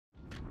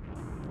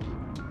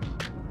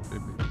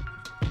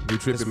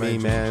It's me,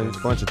 man.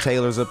 Bunch of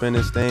Taylors up in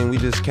this thing. We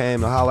just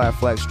came to holla at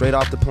Flex straight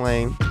off the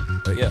plane.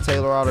 Yeah.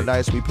 Taylor all the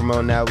dice we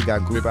promote now. We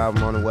got group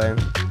album on the way.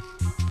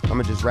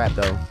 I'ma just rap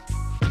though.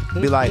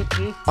 Be like,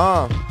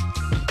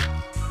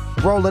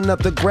 rolling up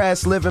the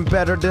grass, living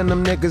better than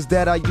them niggas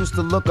that I used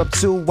to look up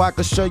to. I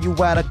could show you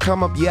how to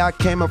come up. Yeah, I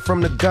came up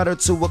from the gutter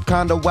to a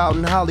condo out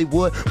in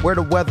Hollywood, where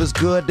the weather's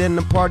good and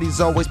the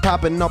party's always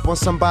popping up on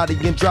somebody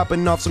and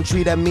dropping off some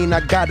tree. That mean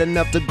I got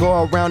enough to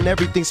go around.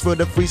 Everything's for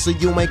the free, so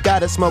you ain't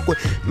gotta smoke with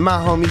my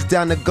homies.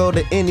 Down to go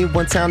to any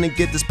one town and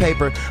get this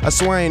paper. I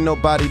swear ain't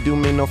nobody do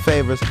me no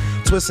favors.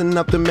 Twisting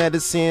up the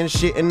medicine,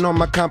 shitting on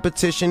my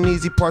competition.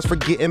 Easy parts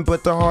forgetting,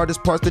 but the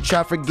hardest parts to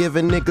try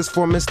forgiving niggas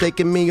for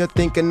mistaking me or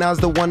thinking I was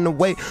the one to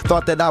wait.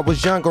 Thought that I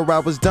was younger, I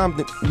was dumb,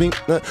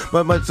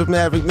 but much of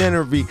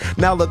memory.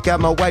 Now look at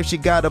my wife, she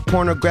got a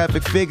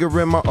pornographic figure,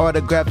 and my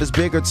autograph is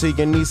bigger to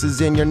your nieces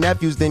and your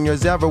nephews than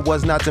yours ever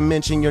was. Not to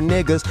mention your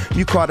niggas.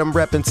 You caught them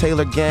repping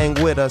Taylor Gang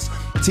with us.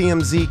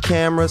 TMZ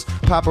cameras,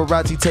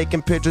 paparazzi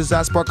taking pictures.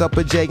 I spark up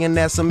a J and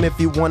ask them if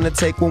you wanna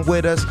take one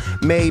with us.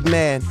 Made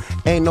man,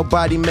 ain't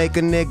nobody make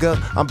a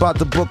nigga. I'm about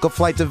to book a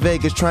flight to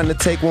Vegas, trying to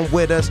take one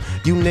with us.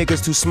 You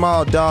niggas too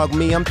small, dog.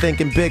 Me, I'm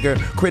thinking bigger.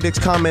 Critics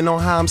comment on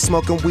how I'm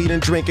smoking weed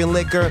and drinking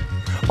liquor,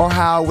 or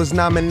how I was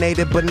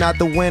nominated but not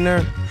the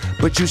winner.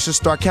 But you should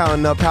start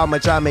counting up how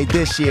much I made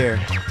this year.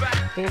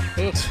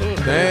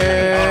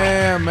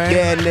 Damn, man.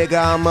 Yeah,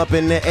 nigga, I'm up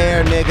in the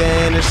air, nigga.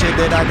 And the shit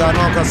that I got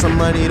on cost some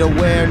money to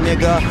wear,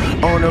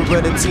 nigga. Owner of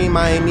the team,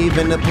 I ain't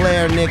even a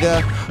player,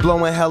 nigga.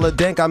 Blowing hella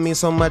dank, I mean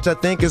so much I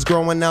think it's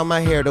growing out my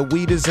hair. The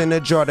weed is in the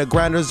jar, the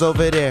grinder's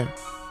over there.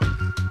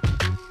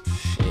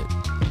 Shit.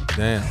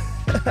 Damn.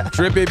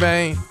 Trippy,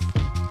 man.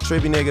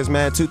 Trippy niggas,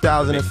 man.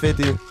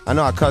 2050. I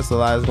know I cussed a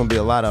lot. There's gonna be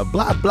a lot of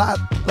blah, blah,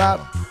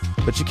 blah.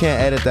 But you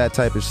can't edit that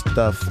type of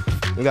stuff.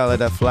 You gotta let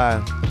that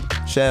fly.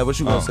 Chad, what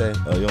you gonna say?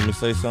 You want me to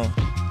say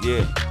something?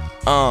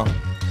 Yeah.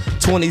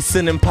 20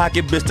 cent in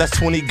pocket, bitch, that's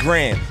 20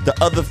 grand. The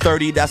other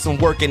 30, that's some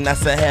working,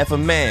 that's a half a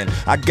man.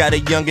 I got a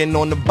youngin'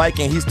 on the bike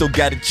and he still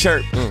got a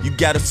chirp. You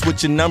gotta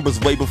switch your numbers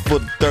way before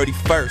the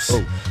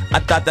 31st. I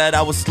thought that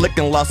I was slick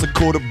and lost a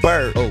quarter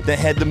bird. Then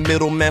had the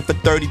middleman for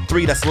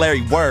 33, that's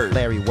Larry Word.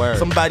 Larry Word.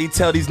 Somebody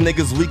tell these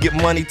niggas we get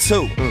money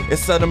too.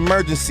 It's an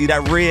emergency,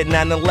 that red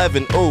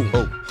 911,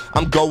 ooh.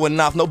 I'm going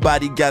off,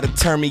 nobody gotta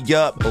turn me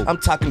up. I'm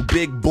talking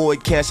big boy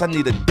cash, I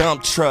need a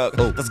dump truck.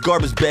 Let's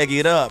garbage bag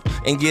it up.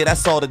 And yeah,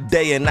 that's all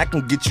today, and I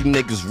can get you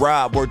niggas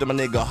robbed. Word to my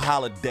nigga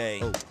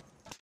Holiday.